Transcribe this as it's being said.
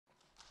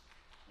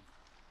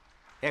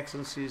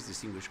Excellencies,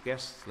 distinguished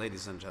guests,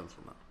 ladies and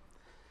gentlemen,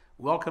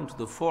 welcome to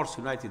the 4th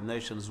United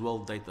Nations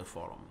World Data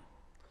Forum.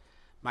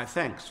 My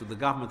thanks to the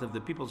Government of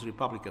the People's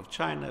Republic of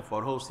China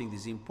for hosting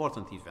this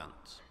important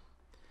event.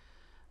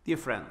 Dear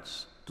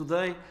friends,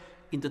 today,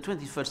 in the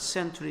 21st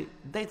century,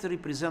 data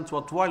represents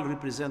what oil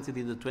represented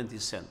in the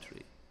 20th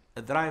century,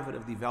 a driver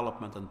of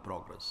development and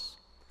progress.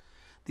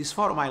 This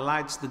forum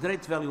highlights the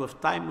great value of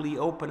timely,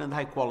 open and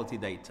high-quality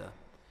data,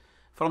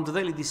 from the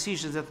daily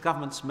decisions that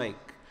governments make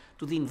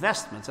to the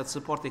investments that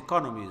support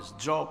economies,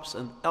 jobs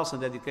and health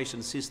and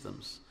education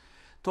systems,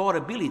 to our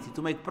ability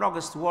to make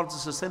progress towards the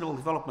Sustainable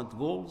Development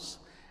Goals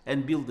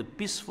and build the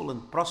peaceful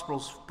and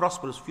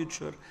prosperous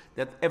future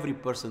that every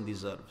person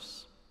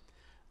deserves.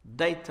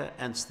 Data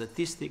and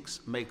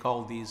statistics make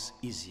all this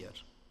easier.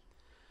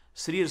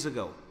 3 years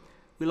ago,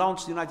 we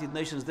launched the United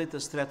Nations Data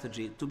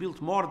Strategy to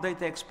build more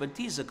data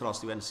expertise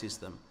across the UN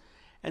system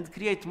and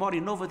create more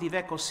innovative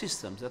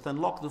ecosystems that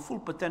unlock the full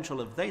potential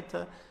of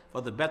data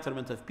for the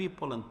betterment of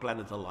people and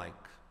planet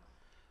alike.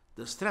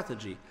 The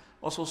strategy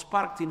also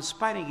sparked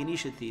inspiring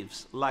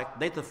initiatives like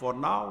Data for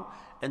Now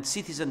and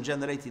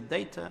citizen-generated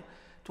data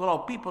to allow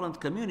people and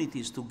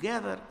communities to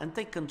gather and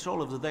take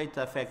control of the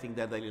data affecting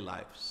their daily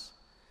lives.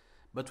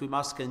 But we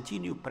must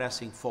continue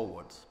pressing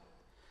forward.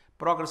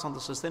 Progress on the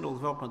Sustainable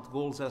Development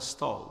Goals has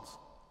stalled,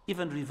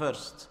 even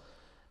reversed,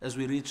 as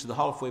we reach the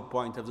halfway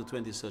point of the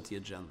 2030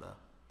 Agenda.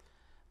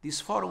 This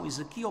forum is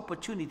a key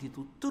opportunity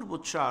to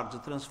turbocharge the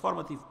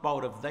transformative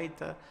power of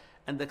data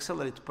and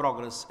accelerate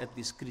progress at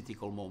this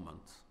critical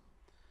moment.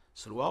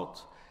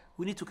 Throughout,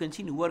 we need to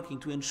continue working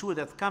to ensure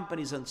that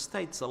companies and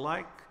states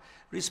alike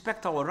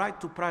respect our right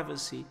to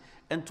privacy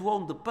and to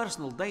own the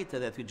personal data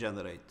that we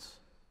generate.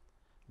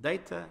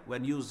 Data,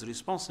 when used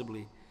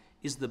responsibly,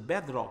 is the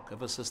bedrock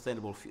of a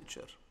sustainable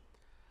future.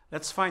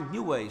 Let's find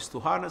new ways to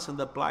harness and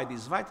apply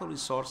this vital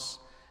resource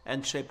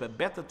and shape a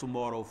better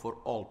tomorrow for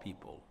all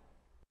people.